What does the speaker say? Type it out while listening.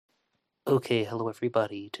Okay, hello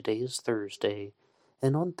everybody. Today is Thursday,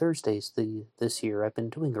 and on Thursdays this year I've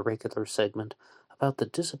been doing a regular segment about the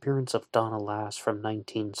disappearance of Donna Lass from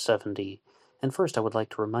 1970. And first I would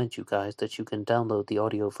like to remind you guys that you can download the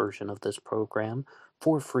audio version of this program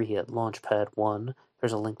for free at Launchpad 1.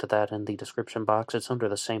 There's a link to that in the description box. It's under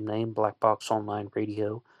the same name, Black Box Online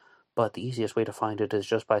Radio, but the easiest way to find it is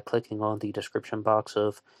just by clicking on the description box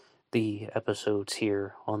of the episodes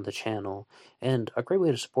here on the channel. And a great way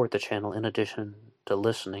to support the channel, in addition to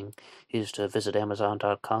listening, is to visit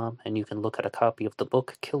Amazon.com and you can look at a copy of the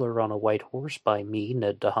book Killer on a White Horse by me,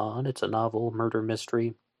 Ned DeHaan. It's a novel murder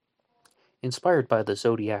mystery inspired by the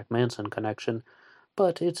Zodiac Manson connection,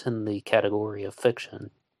 but it's in the category of fiction.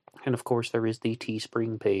 And of course, there is the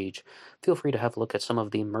Teespring page. Feel free to have a look at some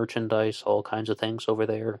of the merchandise, all kinds of things over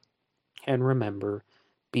there. And remember,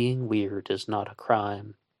 being weird is not a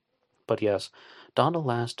crime. But yes, Donna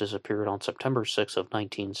Lass disappeared on September 6th of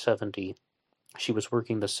 1970. She was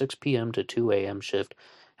working the 6 p.m. to 2 a.m. shift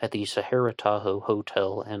at the Sahara Tahoe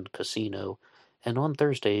Hotel and Casino, and on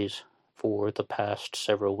Thursdays for the past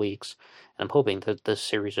several weeks, and I'm hoping that this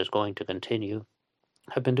series is going to continue.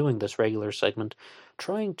 I've been doing this regular segment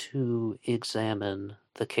trying to examine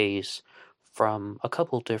the case from a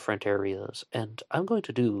couple different areas, and I'm going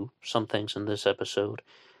to do some things in this episode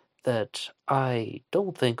that I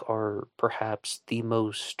don't think are perhaps the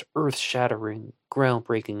most earth shattering,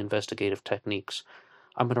 groundbreaking investigative techniques.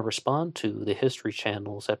 I'm going to respond to the History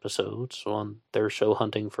Channel's episodes on their show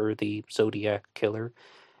Hunting for the Zodiac Killer,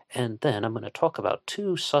 and then I'm going to talk about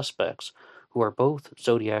two suspects who are both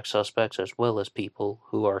Zodiac suspects as well as people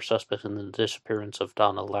who are suspects in the disappearance of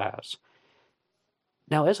Donna Lass.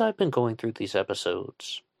 Now, as I've been going through these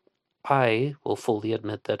episodes, I will fully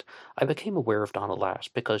admit that I became aware of Donna Lass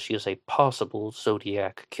because she is a possible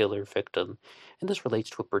Zodiac killer victim, and this relates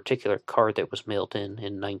to a particular card that was mailed in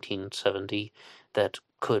 1970 that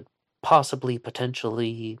could possibly,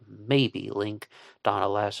 potentially, maybe link Donna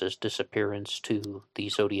Lass's disappearance to the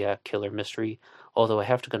Zodiac killer mystery, although I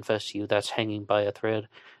have to confess to you that's hanging by a thread.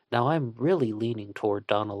 Now, I'm really leaning toward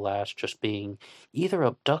Donna Lass just being either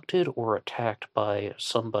abducted or attacked by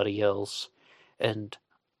somebody else, and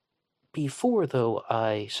before, though,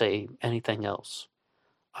 I say anything else,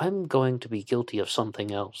 I'm going to be guilty of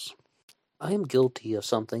something else. I am guilty of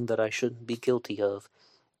something that I shouldn't be guilty of,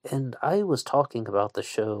 and I was talking about the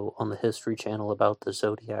show on the History Channel about the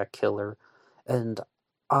Zodiac Killer, and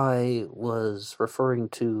I was referring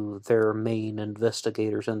to their main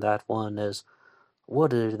investigators in that one as,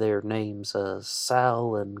 what are their names,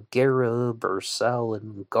 Sal and Garib, or Sal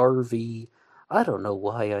and Garvey. I don't know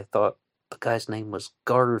why I thought the guy's name was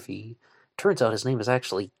Garvey. Turns out his name is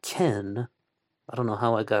actually Ken. I don't know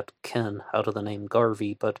how I got Ken out of the name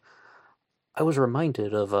Garvey, but I was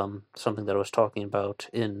reminded of something that I was talking about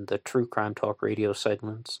in the True Crime Talk radio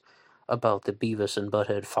segments about the Beavis and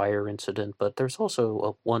Butthead fire incident, but there's also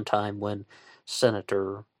a one time when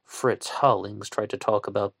Senator Fritz Hollings tried to talk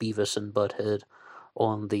about Beavis and Butthead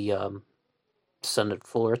on the Senate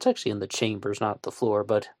floor. It's actually in the chambers, not the floor,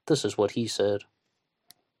 but this is what he said.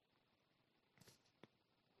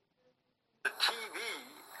 The TV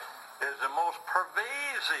is the most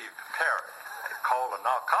pervasive parent. It's called a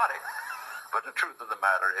narcotic, but the truth of the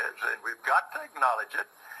matter is, and we've got to acknowledge it,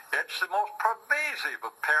 it's the most pervasive of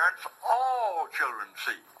parents all children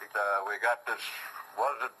see. We got this,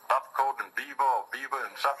 was it Buff Coat and Beaver or Beaver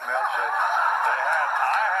and something else? They had,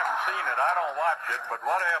 I haven't seen it, I don't watch it, but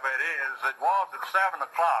whatever it is, it was at 7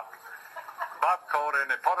 o'clock, Buff Coat, and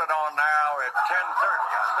they put it on now at 10:30,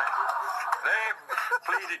 I think. They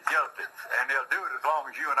pleaded guilty, and they'll do it as long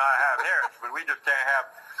as you and I have hearings, but we just can't have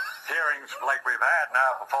hearings like we've had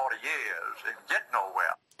now for 40 years and get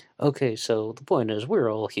nowhere. Okay, so the point is,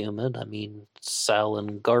 we're all human. I mean, Sal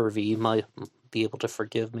and Garvey might be able to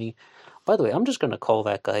forgive me. By the way, I'm just going to call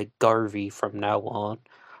that guy Garvey from now on.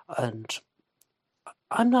 And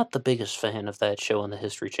I'm not the biggest fan of that show on the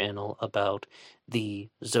History Channel about the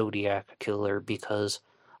Zodiac Killer because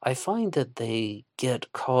I find that they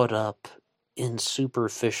get caught up in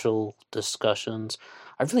superficial discussions.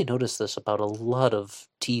 I've really noticed this about a lot of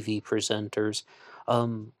TV presenters.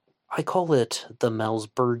 I call it the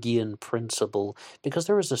Malsbergian principle because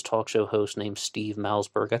there was this talk show host named Steve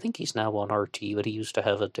Malsberg. I think he's now on RT, but he used to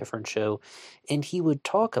have a different show. And he would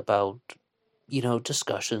talk about,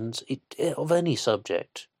 discussions of any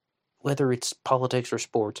subject, whether it's politics or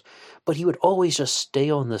sports, but he would always just stay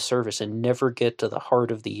on the surface and never get to the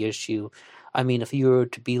heart of the issue. I mean, if you were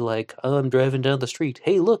to be like, oh, I'm driving down the street,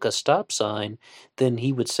 hey, look, a stop sign, then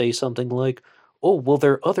he would say something like, oh, well,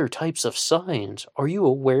 there are other types of signs. Are you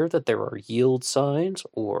aware that there are yield signs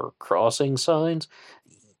or crossing signs?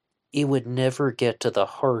 it would never get to the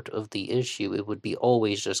heart of the issue. It would be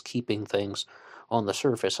always just keeping things on the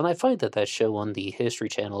surface. And I find that that show on the History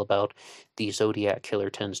Channel about the Zodiac Killer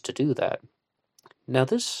tends to do that. Now,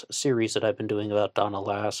 this series that I've been doing about Donna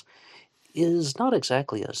Lass is not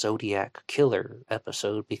exactly a Zodiac Killer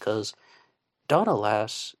episode because Donna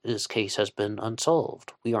Lass's case has been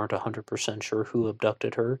unsolved. We aren't 100% sure who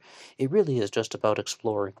abducted her. It really is just about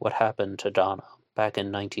exploring what happened to Donna back in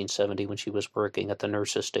 1970 when she was working at the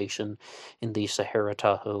nurses' station in the Sahara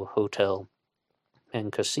Tahoe Hotel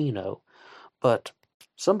and Casino. But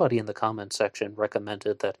somebody in the comments section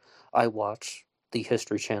recommended that I watch the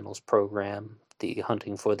History Channel's program, the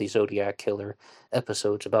Hunting for the Zodiac Killer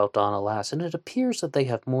episodes about Donna Lass, and it appears that they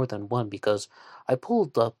have more than one because I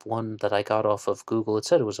pulled up one that I got off of Google. It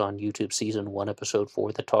said it was on YouTube Season 1, Episode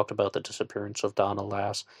 4, that talked about the disappearance of Donna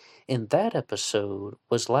Lass. And that episode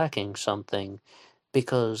was lacking something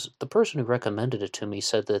because the person who recommended it to me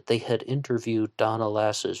said that they had interviewed Donna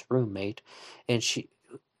Lass's roommate, and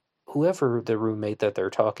whoever the roommate that they're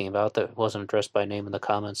talking about that wasn't addressed by name in the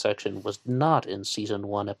comment section was not in season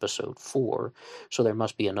 1 episode 4, so there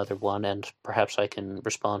must be another one, and perhaps I can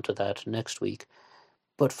respond to that next week.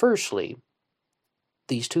 But firstly,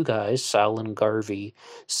 these two guys, Sal and Garvey,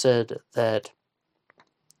 said that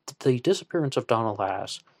the disappearance of Donna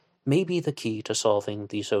Lass may be the key to solving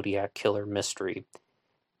the Zodiac Killer mystery.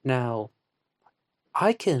 Now,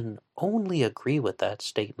 I can only agree with that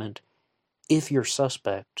statement if your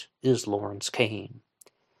suspect is Lawrence Kane.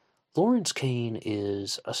 Lawrence Kane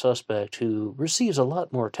is a suspect who receives a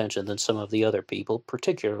lot more attention than some of the other people,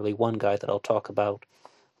 particularly one guy that I'll talk about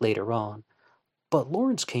later on. But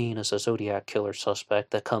Lawrence Kane is a Zodiac Killer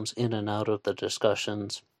suspect that comes in and out of the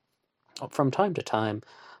discussions. From time to time,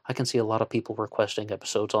 I can see a lot of people requesting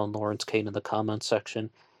episodes on Lawrence Kane in the comments section.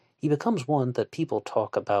 He becomes one that people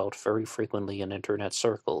talk about very frequently in internet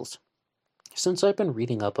circles. Since I've been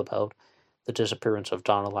reading up about the disappearance of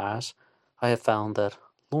Donna Lass, I have found that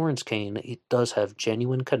Lawrence Kane does have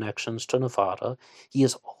genuine connections to Nevada. He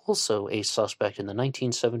is also a suspect in the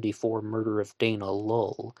 1974 murder of Dana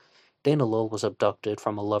Lull. Dana Lull was abducted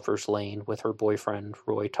from a lover's lane with her boyfriend,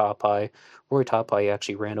 Roy Topai. Roy Topai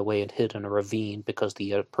actually ran away and hid in a ravine because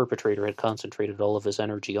the perpetrator had concentrated all of his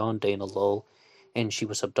energy on Dana Lull, and she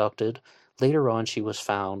was abducted. Later on, she was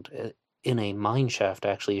found in a mine shaft,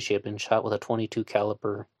 actually. She had been shot with a .22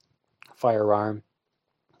 caliber firearm,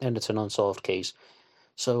 and it's an unsolved case.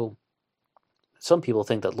 So, some people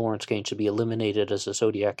think that Lawrence Kane should be eliminated as a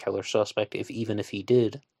Zodiac Killer suspect even if he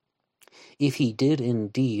did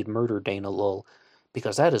indeed murder Dana Lull,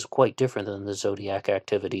 because that is quite different than the Zodiac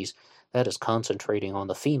activities. That is concentrating on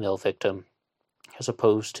the female victim, as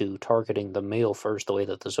opposed to targeting the male first, the way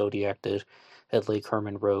that the Zodiac did at Lake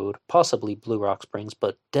Herman Road, possibly Blue Rock Springs,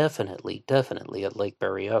 but definitely at Lake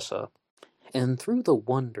Berryessa. And through the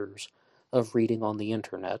wonders of reading on the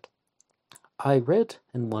internet, I read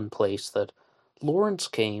in one place that Lawrence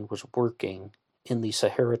Kane was working in the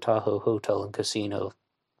Sahara Tahoe Hotel and Casino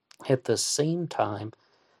at the same time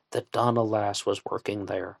that Donna Lass was working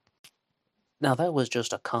there. Now, that was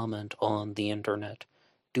just a comment on the internet.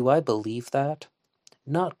 Do I believe that?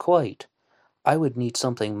 Not quite. I would need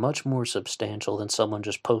something much more substantial than someone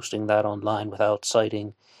just posting that online without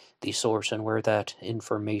citing the source and where that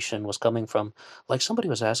information was coming from. Like somebody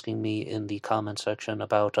was asking me in the comment section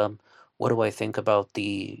about what do I think about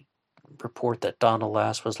the report that Donna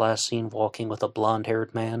Lass was last seen walking with a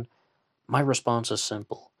blonde-haired man. My response is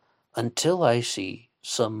simple. Until I see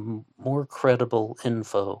some more credible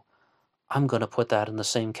info, I'm going to put that in the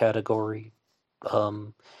same category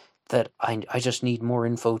that I just need more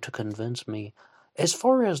info to convince me. As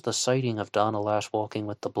far as the sighting of Donna Lass walking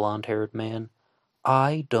with the blonde-haired man,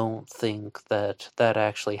 I don't think that that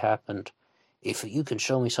actually happened. If you can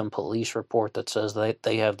show me some police report that says that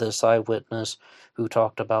they have this eyewitness who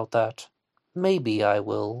talked about that, maybe I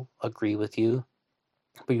will agree with you.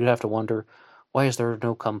 But you'd have to wonder, why is there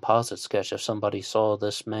no composite sketch if somebody saw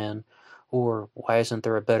this man? Or why isn't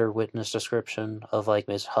there a better witness description of like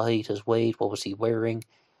his height, his weight, what was he wearing?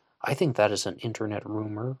 I think that is an internet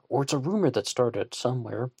rumor, or it's a rumor that started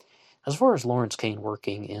somewhere. As far as Lawrence Kane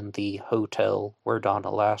working in the hotel where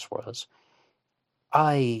Donna Lass was,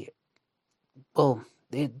 the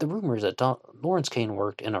rumor is that Lawrence Kane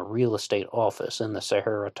worked in a real estate office in the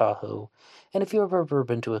Sahara Tahoe. And if you've ever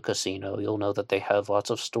been to a casino, you'll know that they have lots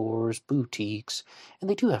of stores, boutiques, and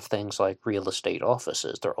they do have things like real estate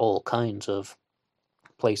offices. They're all kinds of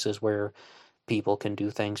places where people can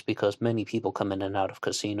do things because many people come in and out of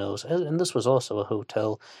casinos. And this was also a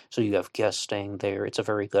hotel, so you have guests staying there. It's a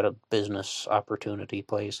very good business opportunity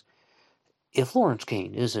place. if Lawrence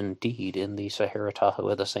Kane is indeed in the Sahara Tahoe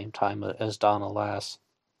at the same time as Donna Lass,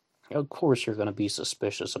 of course you're going to be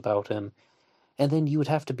suspicious about him. And then you would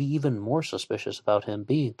have to be even more suspicious about him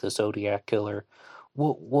being the Zodiac killer.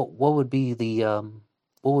 What would be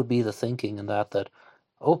the thinking in that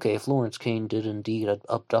okay, if Lawrence Kane did indeed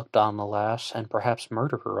abduct Donna Lass and perhaps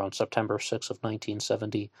murder her on September 6th of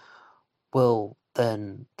 1970, well,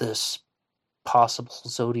 then this possible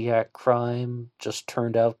Zodiac crime just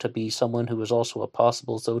turned out to be someone who was also a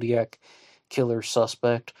possible Zodiac killer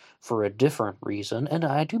suspect for a different reason. And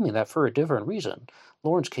I do mean that for a different reason.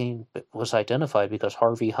 Lawrence Kane was identified because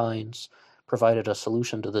Harvey Hines provided a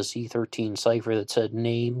solution to the Z13 cipher that said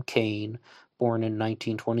name Kane, born in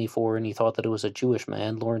 1924, and he thought that it was a Jewish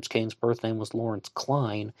man. Lawrence Kane's birth name was Lawrence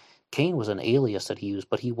Klein. Kane was an alias that he used,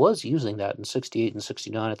 but he was using that in 68 and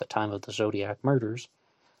 69 at the time of the Zodiac murders.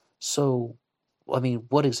 So, I mean,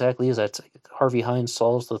 what exactly is that? Harvey Hines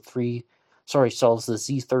solves the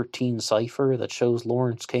Z13 cipher that shows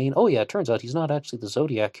Lawrence Kane. Oh yeah, it turns out he's not actually the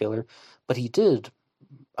Zodiac killer, but he did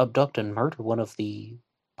abduct and murder one of the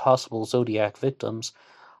possible Zodiac victims.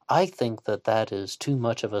 I think that that is too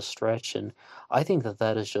much of a stretch, and I think that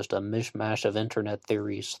that is just a mishmash of internet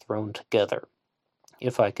theories thrown together,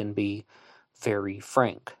 if I can be very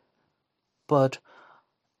frank. But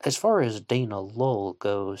as far as Dana Lowell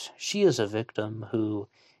goes, she is a victim who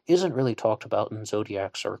isn't really talked about in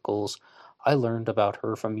Zodiac circles. I learned about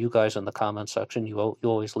her from you guys in the comments section. You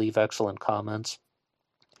always leave excellent comments.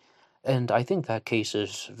 And I think that case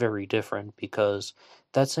is very different because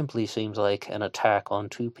that simply seems like an attack on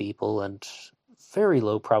two people and very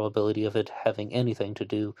low probability of it having anything to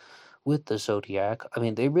do with the Zodiac. I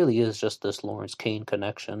mean, there really is just this Lawrence Kane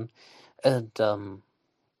connection. And,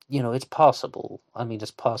 it's possible. I mean,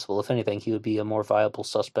 it's possible. If anything, he would be a more viable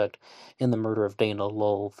suspect in the murder of Dana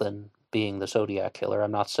Lowell than being the Zodiac killer.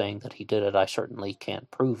 I'm not saying that he did it. I certainly can't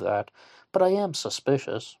prove that. But I am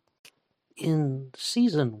suspicious. In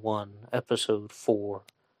Season 1, Episode 4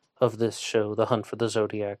 of this show, The Hunt for the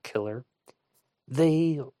Zodiac Killer,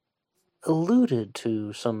 they alluded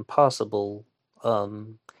to some possible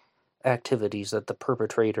activities that the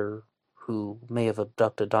perpetrator who may have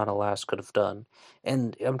abducted Donna Lass could have done.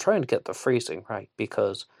 And I'm trying to get the phrasing right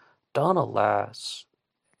because Donna Lass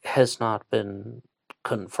has not been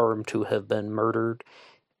confirmed to have been murdered.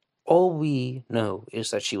 All we know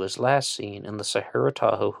is that she was last seen in the Sahara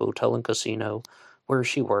Tahoe Hotel and Casino where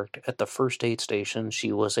she worked at the first aid station.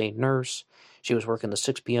 She was a nurse. She was working the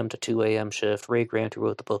 6 p.m. to 2 a.m. shift. Ray Grant, who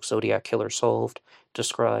wrote the book Zodiac Killer Solved,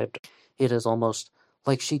 described it as almost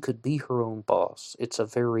like she could be her own boss. It's a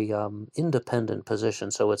very independent position,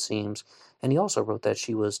 so it seems. And he also wrote that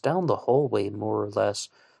she was down the hallway, more or less,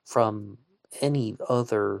 from any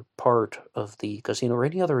other part of the casino or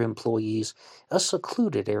any other employees, a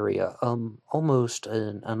secluded area, almost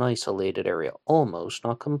an isolated area, almost,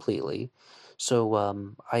 not completely.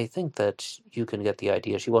 So, I think that you can get the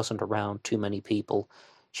idea. She wasn't around too many people.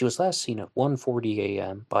 She was last seen at 1:40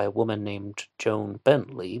 a.m. by a woman named Joan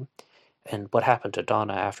Bentley, and what happened to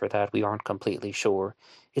Donna after that, we aren't completely sure.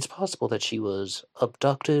 It's possible that she was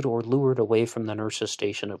abducted or lured away from the nurse's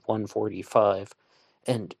station at 1:45,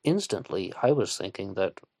 and instantly I was thinking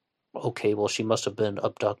that, okay, well, she must have been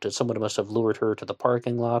abducted. Someone must have lured her to the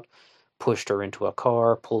parking lot, pushed her into a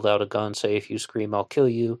car, pulled out a gun, say, if you scream, I'll kill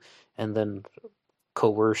you, and then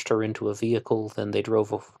coerced her into a vehicle. Then they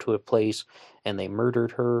drove to a place and they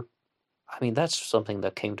murdered her. I mean, that's something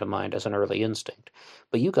that came to mind as an early instinct.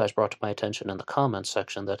 But you guys brought to my attention in the comments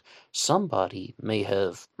section that somebody may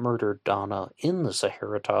have murdered Donna in the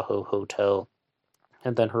Sahara Tahoe Hotel,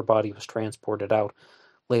 and then her body was transported out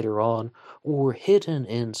later on, or hidden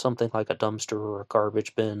in something like a dumpster or a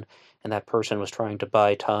garbage bin, and that person was trying to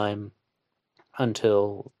buy time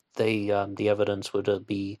until the evidence would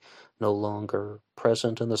be no longer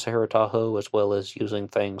present in the Sahara Tahoe, as well as using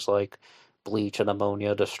things like bleach and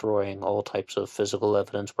ammonia, destroying all types of physical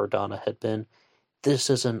evidence where Donna had been. This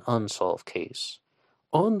is an unsolved case.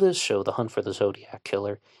 On this show, The Hunt for the Zodiac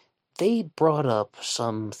Killer, they brought up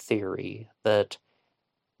some theory that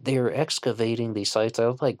they're excavating these sites.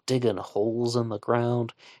 They're like digging holes in the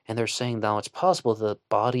ground, and they're saying now it's possible that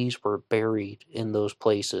bodies were buried in those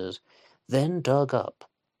places, then dug up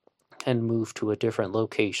and moved to a different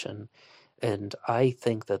location. And I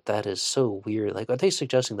think that that is so weird. Like, are they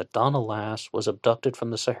suggesting that Donna Lass was abducted from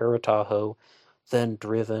the Sahara Tahoe, then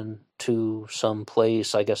driven to some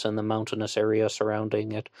place, I guess, in the mountainous area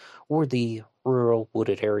surrounding it, or the rural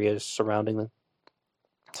wooded areas surrounding the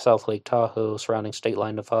South Lake Tahoe, surrounding State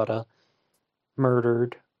Line, Nevada,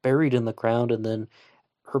 murdered, buried in the ground, and then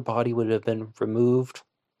her body would have been removed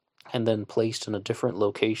and then placed in a different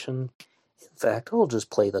location? In fact, I'll just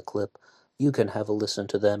play the clip. You can have a listen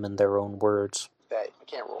to them in their own words. That you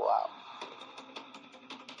can't rule out.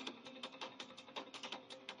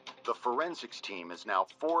 The forensics team is now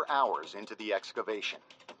 4 hours into the excavation.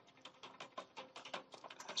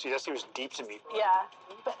 See, that seems deep to me. Yeah,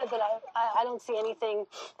 but I don't see anything.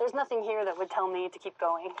 There's nothing here that would tell me to keep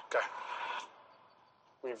going. Okay.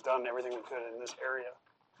 We've done everything we could in this area.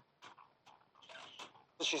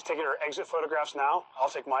 She's taking her exit photographs now. I'll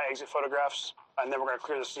take my exit photographs, and then we're going to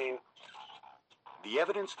clear the scene. The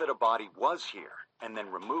evidence that a body was here and then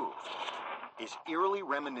removed is eerily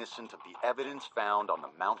reminiscent of the evidence found on the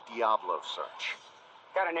Mount Diablo search.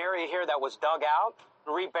 Got an area here that was dug out,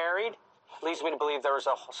 reburied. Leads me to believe there was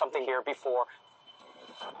something here before.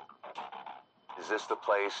 Is this the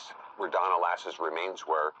place where Donna Lass's remains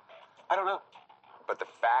were? I don't know. But the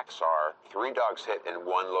facts are 3 dogs hit in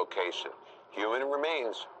one location. Human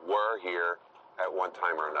remains were here at one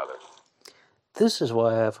time or another. This is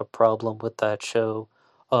why I have a problem with that show.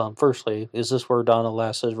 Firstly, is this where Donna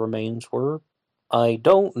Lass's remains were? I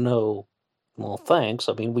don't know. Well, thanks.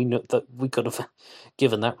 I mean, we knew that we could have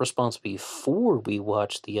given that response before we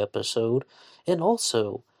watched the episode. And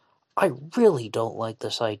also, I really don't like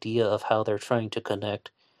this idea of how they're trying to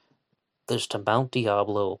connect this to Mount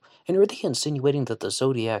Diablo. And are they insinuating that the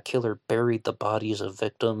Zodiac Killer buried the bodies of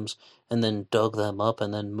victims and then dug them up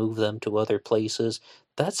and then moved them to other places?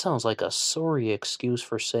 That sounds like a sorry excuse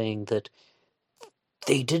for saying that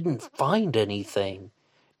they didn't find anything.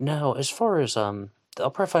 Now, as far as, I'll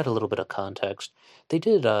provide a little bit of context. They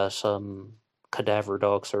did, some cadaver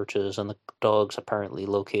dog searches, and the dogs apparently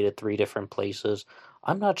located 3 different places.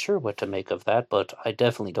 I'm not sure what to make of that, but I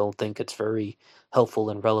definitely don't think it's very helpful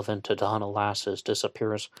and relevant to Donna Lass's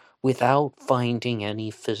disappearance without finding any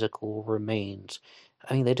physical remains.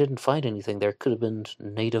 I mean, they didn't find anything. There could have been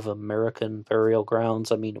Native American burial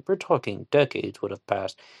grounds. I mean, we're talking decades would have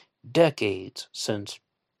passed. Decades since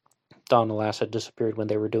Donna Lass had disappeared when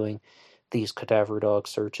they were doing these cadaver dog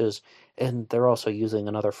searches. And they're also using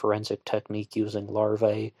another forensic technique using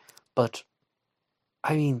larvae. But,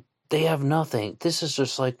 I mean, they have nothing. This is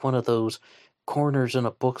just like one of those corners in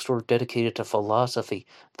a bookstore dedicated to philosophy.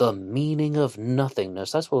 The meaning of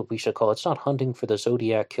nothingness. That's what we should call it. It's not hunting for the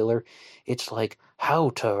Zodiac Killer. It's like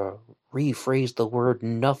how to rephrase the word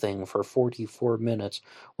nothing for 44 minutes.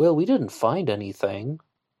 Well, we didn't find anything,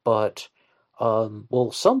 but,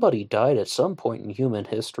 well, somebody died at some point in human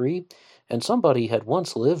history, and somebody had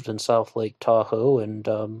once lived in South Lake Tahoe, and,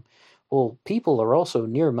 well, people are also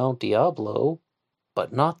near Mount Diablo,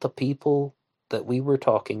 but not the people that we were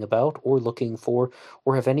talking about or looking for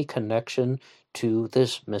or have any connection to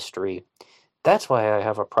this mystery. That's why I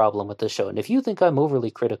have a problem with this show. And if you think I'm overly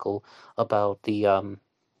critical about the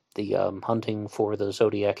hunting for the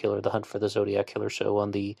Zodiac Killer, the Hunt for the Zodiac Killer show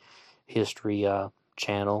on the History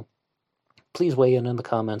channel, please weigh in the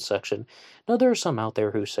comments section. Now, there are some out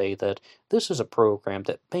there who say that this is a program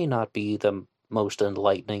that may not be the most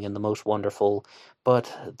enlightening and the most wonderful,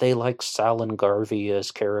 but they like Sal and Garvey as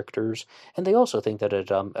characters, and they also think that it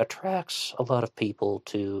attracts a lot of people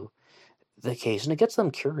to the case, and it gets them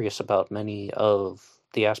curious about many of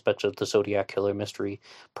the aspects of the Zodiac Killer mystery,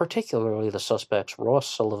 particularly the suspects Ross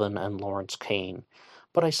Sullivan and Lawrence Kane.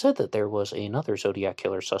 But I said that there was another Zodiac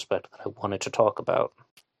Killer suspect that I wanted to talk about.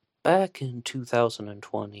 Back in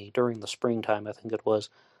 2020, during the springtime I think it was,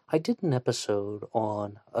 I did an episode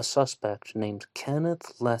on a suspect named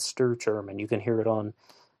Kenneth Lester German. You can hear it on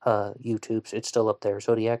YouTube. It's still up there.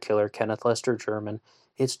 Zodiac Killer, Kenneth Lester German.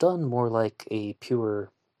 It's done more like a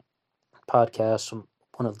pure podcast,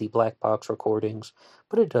 one of the black box recordings,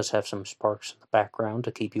 but it does have some sparks in the background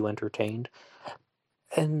to keep you entertained.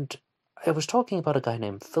 And I was talking about a guy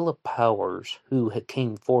named Philip Powers, who had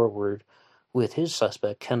came forward with his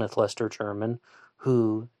suspect, Kenneth Lester German,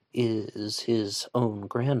 who is his own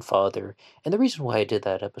grandfather. And the reason why I did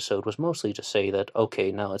that episode was mostly to say that,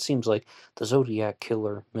 okay, now it seems like the Zodiac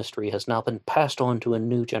Killer mystery has now been passed on to a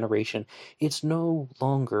new generation. It's no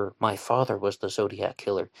longer my father was the Zodiac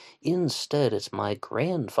Killer. Instead, it's my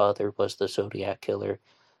grandfather was the Zodiac Killer.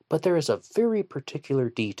 But there is a very particular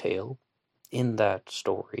detail in that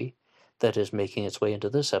story that is making its way into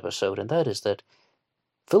this episode, and that is that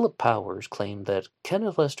Philip Powers claimed that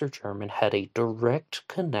Kenneth Lester German had a direct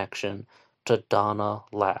connection to Donna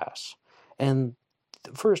Lass. And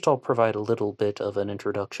first I'll provide a little bit of an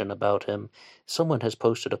introduction about him. Someone has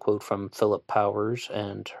posted a quote from Philip Powers,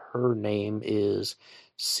 and her name is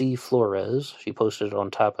C. Flores. She posted it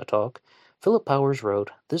on Tapa Talk. Philip Powers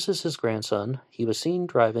wrote, "This is his grandson. He was seen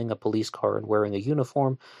driving a police car and wearing a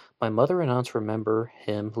uniform. My mother and aunts remember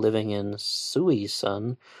him living in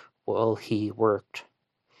Suisun while he worked.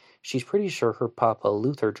 She's pretty sure her papa,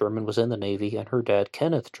 Luther German, was in the Navy, and her dad,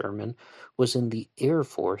 Kenneth German, was in the Air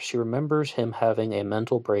Force. She remembers him having a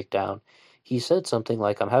mental breakdown. He said something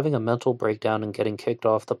like, "I'm having a mental breakdown and getting kicked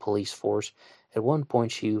off the police force." At one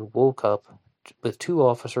point, she woke up with two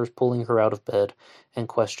officers pulling her out of bed and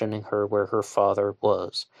questioning her where her father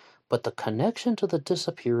was. But the connection to the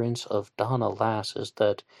disappearance of Donna Lass is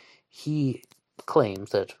that he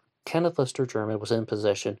claims that Kenneth Lester German was in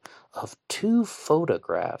possession of two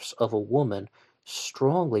photographs of a woman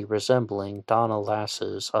strongly resembling Donna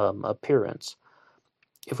Lass's appearance.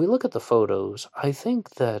 If we look at the photos, I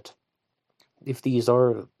think that if these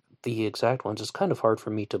are the exact ones, it's kind of hard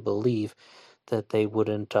for me to believe that they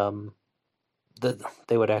wouldn't that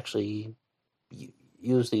they would actually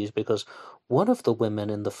use these, because one of the women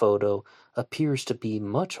in the photo appears to be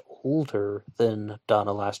much older than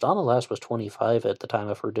Donna Lass. Donna Lass was 25 at the time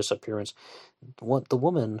of her disappearance. The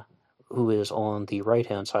woman who is on the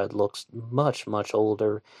right-hand side looks much, much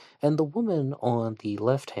older, and the woman on the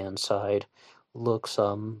left-hand side looks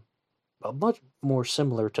much more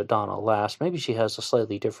similar to Donna Lass. Maybe she has a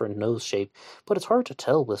slightly different nose shape, but it's hard to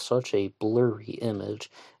tell with such a blurry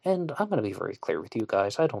image. And I'm going to be very clear with you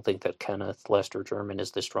guys. I don't think that Kenneth Lester German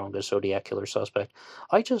is the strongest Zodiac Killer suspect.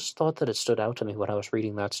 I just thought that it stood out to me when I was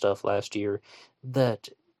reading that stuff last year that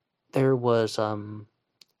there was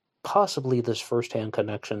possibly this first-hand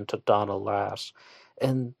connection to Donna Lass.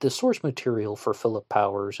 And the source material for Philip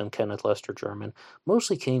Powers and Kenneth Lester German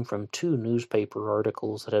mostly came from two newspaper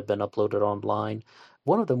articles that had been uploaded online.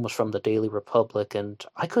 One of them was from the Daily Republic, and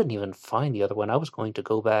I couldn't even find the other one. I was going to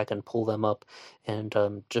go back and pull them up and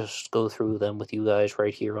just go through them with you guys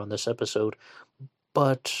right here on this episode.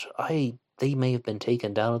 But they may have been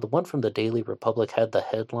taken down. The one from the Daily Republic had the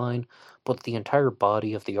headline, but the entire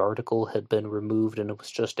body of the article had been removed and it was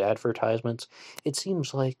just advertisements. It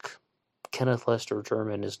seems like Kenneth Lester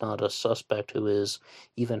German is not a suspect who is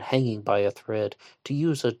even hanging by a thread. To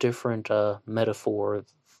use a different metaphor,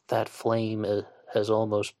 that flame has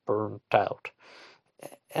almost burnt out.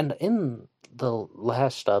 And in the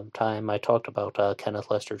last time I talked about Kenneth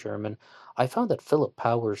Lester German, I found that Philip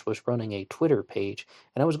Powers was running a Twitter page,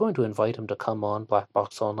 and I was going to invite him to come on Black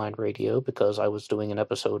Box Online Radio because I was doing an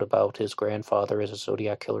episode about his grandfather as a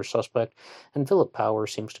Zodiac Killer suspect, and Philip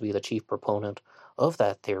Powers seems to be the chief proponent of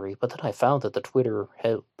that theory. But then I found that the Twitter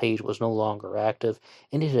page was no longer active,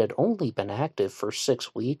 and it had only been active for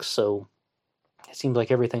 6 weeks, so it seems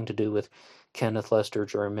like everything to do with Kenneth Lester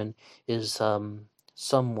German is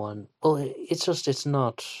someone. Well, it's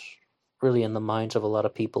not really in the minds of a lot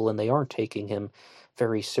of people, and they aren't taking him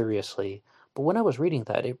very seriously. But when I was reading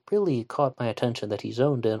that, it really caught my attention that he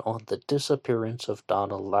zoned in on the disappearance of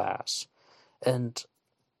Donna Lass. And,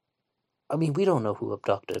 I mean, we don't know who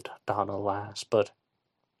abducted Donna Lass, but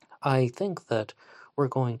I think that we're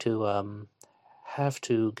going to have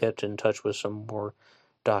to get in touch with some more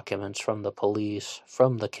documents from the police,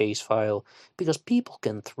 from the case file, because people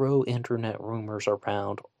can throw internet rumors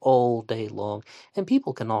around all day long, and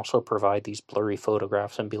people can also provide these blurry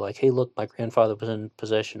photographs and be like, hey, look, my grandfather was in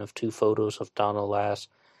possession of two photos of Donna Lass.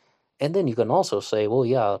 And then you can also say, well,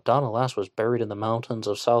 yeah, Donna Lass was buried in the mountains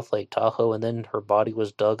of South Lake Tahoe, and then her body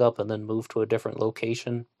was dug up and then moved to a different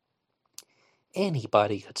location.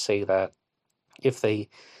 Anybody could say that if they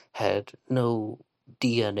had no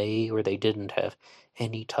DNA or they didn't have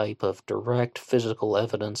any type of direct physical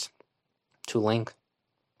evidence to link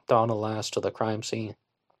Donna Lass to the crime scene.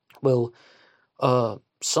 Well,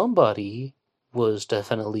 somebody was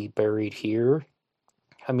definitely buried here.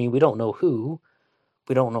 I mean, we don't know who,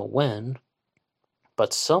 we don't know when,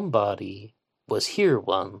 but somebody was here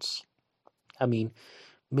once. I mean,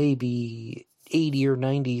 maybe 80 or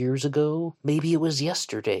 90 years ago, maybe it was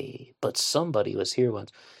yesterday, but somebody was here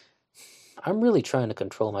once. I'm really trying to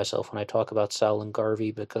control myself when I talk about Sal and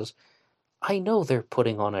Garvey because I know they're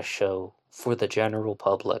putting on a show for the general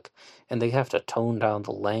public and they have to tone down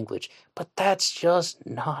the language, but that's just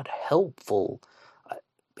not helpful.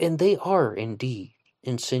 And they are indeed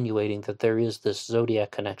insinuating that there is this Zodiac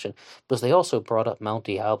connection because they also brought up Mount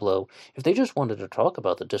Diablo. If they just wanted to talk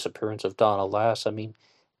about the disappearance of Donna Lass, I mean,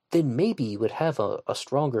 then maybe you would have a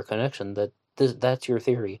stronger connection that that's your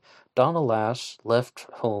theory. Donna Lass left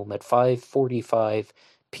home at 5:45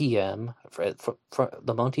 p.m. For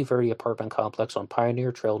the Monteverde apartment complex on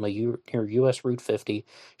Pioneer Trail near U.S. Route 50.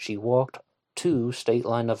 She walked to State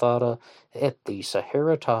Line, Nevada at the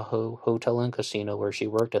Sahara Tahoe Hotel and Casino where she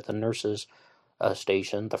worked at the nurses'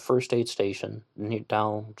 station, the first aid station,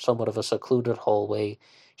 down somewhat of a secluded hallway.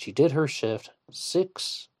 She did her shift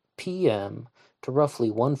 6 p.m. to roughly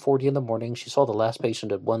 1:40 in the morning. She saw the last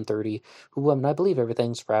patient at 1:30, who I believe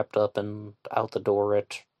everything's wrapped up and out the door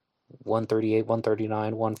at 1:38,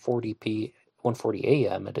 1:39, 1:40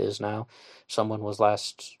 a.m. it is now. Someone was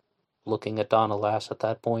last looking at Donna Lass at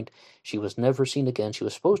that point. She was never seen again. She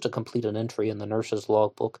was supposed to complete an entry in the nurse's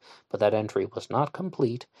logbook, but that entry was not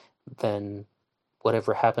complete. Then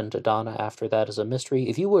whatever happened to Donna after that is a mystery.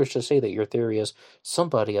 If you were to say that your theory is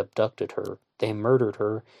somebody abducted her, they murdered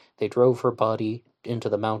her, they drove her body into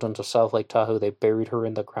the mountains of South Lake Tahoe, they buried her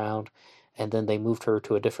in the ground, and then they moved her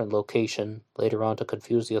to a different location later on to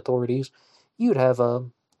confuse the authorities, you'd have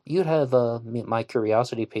my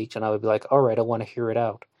curiosity piqued, and I would be like, all right, I want to hear it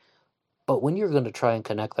out. But when you're going to try and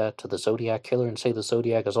connect that to the Zodiac Killer and say the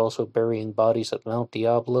Zodiac is also burying bodies at Mount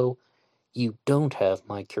Diablo, you don't have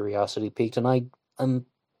my curiosity piqued, and I am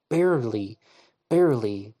barely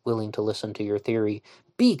willing to listen to your theory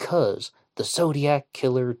because the Zodiac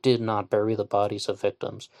Killer did not bury the bodies of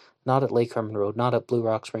victims. Not at Lake Herman Road, not at Blue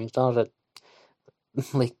Rock Springs, not at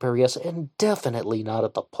Lake Berryessa, and definitely not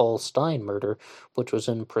at the Paul Stein murder, which was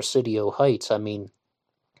in Presidio Heights. I mean,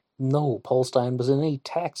 no, Paul Stein was in a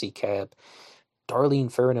taxi cab.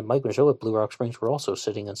 Darlene Ferrin and Mike Mageau at Blue Rock Springs were also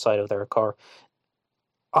sitting inside of their car.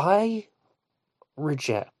 I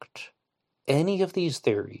reject any of these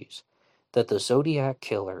theories that the Zodiac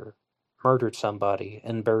Killer murdered somebody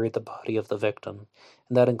and buried the body of the victim,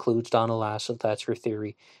 and that includes Donna Lass, if that's your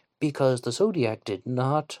theory, because the Zodiac did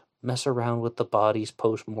not mess around with the bodies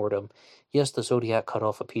post-mortem. Yes, the Zodiac cut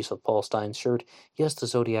off a piece of Paul Stein's shirt. Yes, the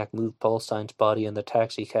Zodiac moved Paul Stein's body in the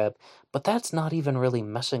taxi cab, but that's not even really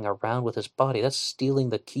messing around with his body. That's stealing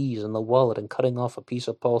the keys and the wallet and cutting off a piece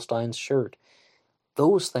of Paul Stein's shirt.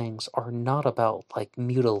 Those things are not about, like,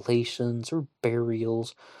 mutilations or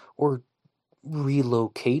burials or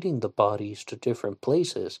relocating the bodies to different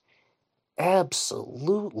places.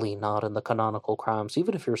 Absolutely not in the canonical crimes.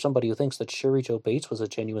 Even if you're somebody who thinks that Sherry Jo Bates was a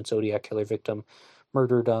genuine Zodiac Killer victim,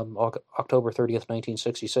 murdered October 30th,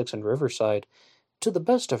 1966 in Riverside, to the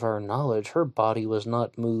best of our knowledge, her body was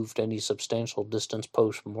not moved any substantial distance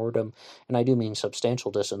post-mortem, and I do mean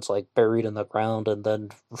substantial distance, like buried in the ground and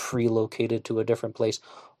then relocated to a different place.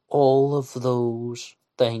 All of those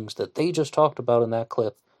things that they just talked about in that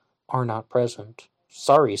clip are not present.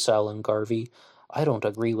 Sorry, Sal and Garvey. I don't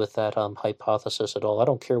agree with that hypothesis at all. I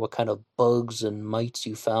don't care what kind of bugs and mites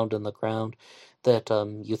you found in the ground that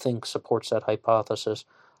you think supports that hypothesis.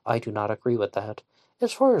 I do not agree with that.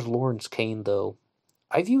 As far as Lawrence Kane, though,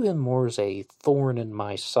 I view him more as a thorn in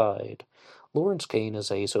my side. Lawrence Kane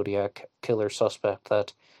is a Zodiac Killer suspect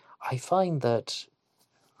that I find that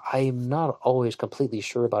I'm not always completely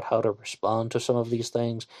sure about how to respond to some of these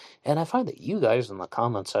things, and I find that you guys in the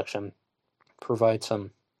comment section provide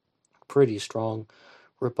some pretty strong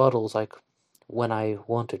rebuttals, like when I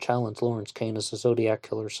want to challenge Lawrence Kane as a Zodiac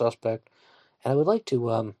Killer suspect. And I would like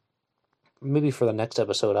to, maybe for the next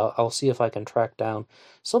episode, I'll see if I can track down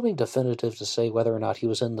something definitive to say whether or not he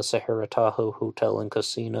was in the Sahara Tahoe Hotel and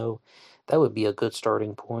Casino. That would be a good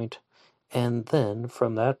starting point. And then,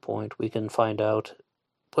 from that point, we can find out,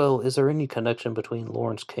 well, is there any connection between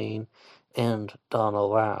Lawrence Kane and Donna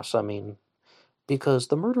Lass? I mean, because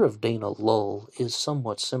the murder of Dana Lull is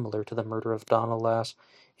somewhat similar to the murder of Donna Lass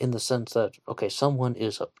in the sense that, okay, someone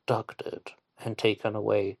is abducted and taken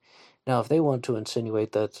away. Now, if they want to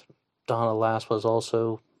insinuate that Donna Lass was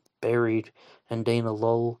also buried and Dana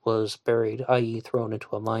Lull was buried, i.e., thrown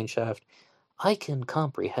into a mine shaft, I can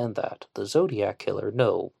comprehend that. The Zodiac Killer,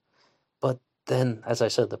 no. But then, as I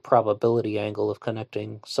said, the probability angle of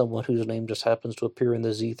connecting someone whose name just happens to appear in the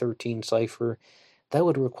Z13 cipher, that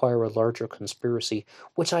would require a larger conspiracy,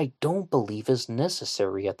 which I don't believe is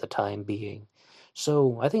necessary at the time being.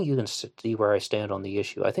 So I think you can see where I stand on the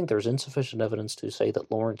issue. I think there's insufficient evidence to say that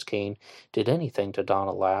Lawrence Kane did anything to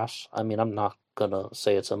Donna Lass. I mean, I'm not gonna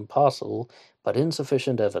say it's impossible, but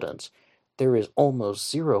insufficient evidence. There is almost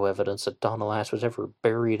zero evidence that Donna Lass was ever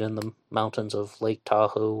buried in the mountains of Lake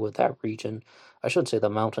Tahoe or that region. I should say the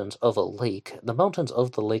mountains of a lake. The mountains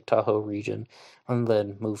of the Lake Tahoe region, and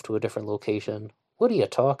then moved to a different location. What are you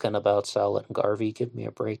talking about, Sal and Garvey? Give me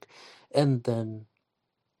a break. And then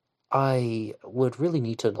I would really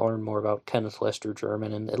need to learn more about Kenneth Lester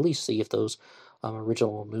German and at least see if those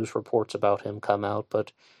original news reports about him come out.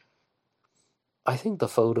 But I think the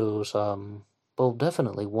photos, well,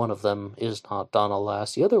 definitely one of them is not Donna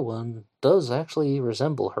Lass. The other one does actually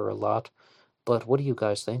resemble her a lot. But what do you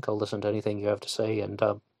guys think? I'll listen to anything you have to say, and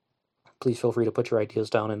please feel free to put your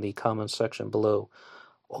ideas down in the comments section below.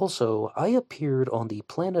 Also, I appeared on the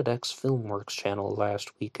Planet X Filmworks channel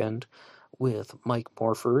last weekend with Mike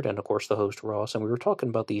Morford and, of course, the host Ross, and we were talking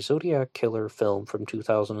about the Zodiac Killer film from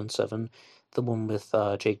 2007, the one with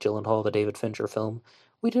Jake Gyllenhaal, the David Fincher film.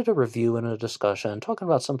 we did a review and a discussion, talking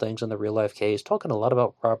about some things in the real-life case, talking a lot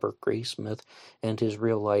about Robert Graysmith and his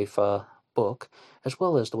real-life book, as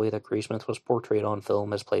well as the way that Graysmith was portrayed on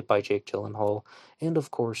film as played by Jake Gyllenhaal, and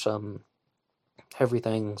of course,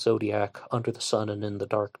 everything Zodiac, Under the Sun and In the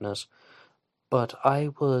Darkness. But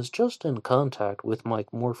I was just in contact with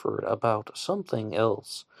Mike Morford about something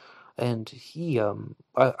else, and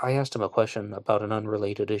I asked him a question about an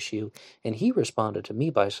unrelated issue, and he responded to me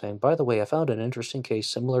by saying, by the way, I found an interesting case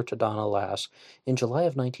similar to Donna Lass. In July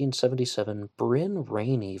of 1977, Bryn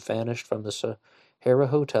Rainey vanished from the Sahara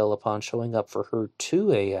Hotel upon showing up for her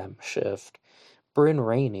 2 a.m. shift. Bryn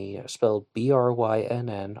Rainey, spelled Brynnrainey.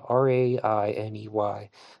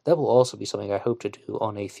 That will also be something I hope to do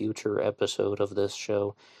on a future episode of this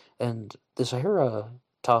show. And the Sahara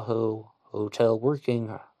Tahoe Hotel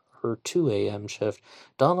working her 2 a.m. shift.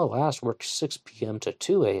 Donna Lass worked 6 p.m. to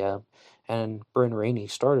 2 a.m., and Bryn Rainey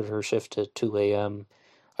started her shift at 2 a.m.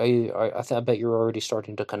 I bet you're already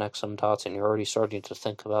starting to connect some dots and you're already starting to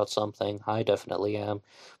think about something. I definitely am.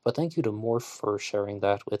 But thank you to Morph for sharing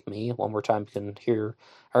that with me. One more time, you can hear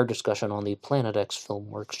our discussion on the Planet X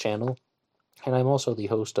Filmworks channel. And I'm also the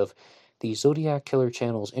host of the Zodiac Killer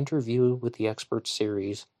channel's Interview with the Experts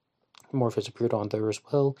series. Morph has appeared on there as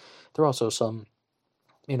well. There are also some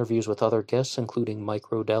interviews with other guests, including Mike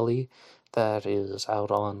Rodelli, that is out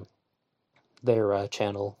on their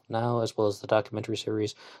channel now, as well as the documentary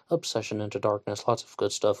series Obsession into Darkness. Lots of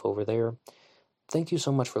good stuff over there. Thank you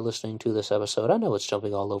so much for listening to this episode. I know it's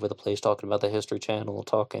jumping all over the place, talking about the History Channel,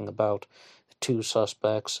 talking about two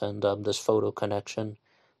suspects and this photo connection,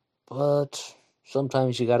 but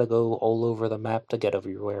sometimes you gotta go all over the map to get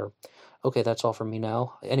everywhere. Okay, that's all from me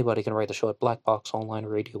now. Anybody can write the show at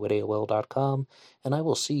blackboxonlineradio@aol.com, and I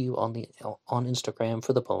will see you on Instagram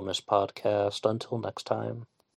for the bonus podcast. Until next time.